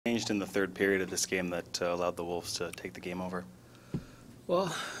Changed in the third period of this game that allowed the Wolves to take the game over?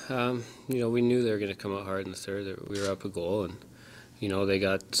 Well, we knew they were going to come out hard in the third. That we were up a goal, and they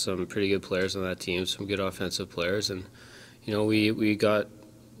got some pretty good players on that team, some good offensive players, and we took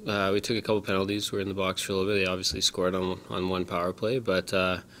a couple penalties. We were in the box for a little bit. They obviously scored on one power play, but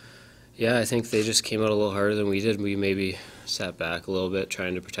yeah, I think they just came out a little harder than we did. We maybe sat back a little bit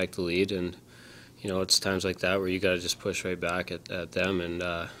trying to protect the lead, and it's times like that where you got to just push right back at them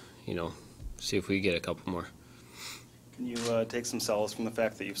and see if we get a couple more. Can you take some solace from the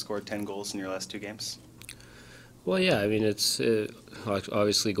fact that you've scored 10 goals in your last two games? Well, yeah, I mean,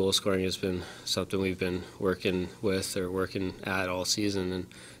 obviously goal scoring has been something we've been working at all season, and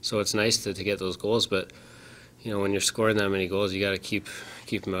so it's nice to get those goals. But when you're scoring that many goals, you got to keep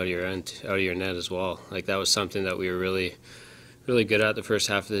them out of your net as well. Like, that was something that we were really good at the first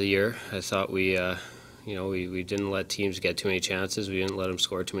half of the year. I thought we didn't let teams get too many chances. We didn't let them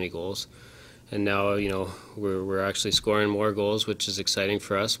score too many goals. And now, we're actually scoring more goals, which is exciting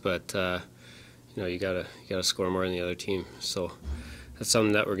for us. But you gotta score more than the other team. So that's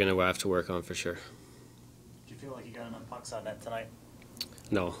something that we're gonna have to work on for sure. Do you feel like you got enough pucks on net tonight?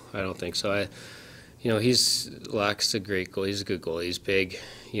 No, I don't think so. He's lacks a great goal. He's a good goalie. He's big.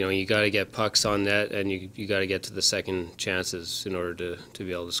 You got to get pucks on net, and you got to get to the second chances in order to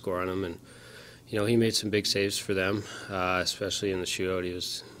be able to score on them. And he made some big saves for them, especially in the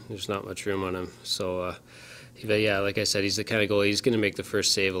shootout. There's not much room on him. So, but yeah, like I said, he's the kind of goalie. He's going to make the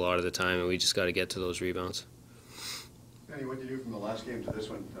first save a lot of the time, and we just got to get to those rebounds. Danny, what did you do from the last game to this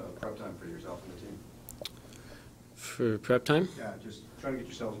one, prep time for yourself and the team? For prep time? Yeah, just trying to get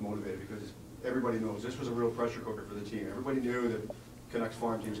yourselves motivated, because everybody knows this was a real pressure cooker for the team. Everybody knew that Canucks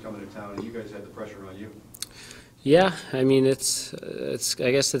farm team was coming to town, and you guys had the pressure on you. Yeah, I mean, I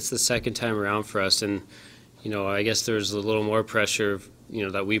guess it's the second time around for us, and I guess there's a little more pressure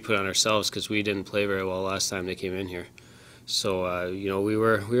that we put on ourselves because we didn't play very well last time they came in here. So we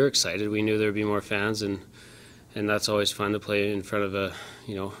were excited. We knew there'd be more fans, and that's always fun to play in front of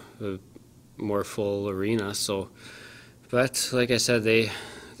a more full arena. So, but like I said,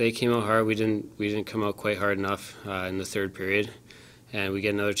 they came out hard. We didn't come out quite hard enough in the third period, and we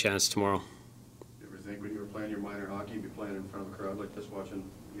get another chance tomorrow. You ever think when you were playing your minor hockey, you'd be playing in front of a crowd like this, watching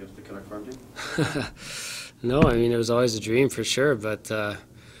against the Canuck farm team? No, I mean, it was always a dream for sure, but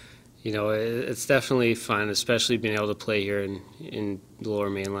it's definitely fun, especially being able to play here in the Lower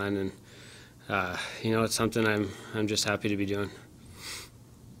Mainland, and it's something I'm just happy to be doing.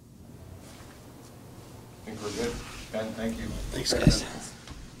 I think we're good. Ben, thank you. Thanks, guys.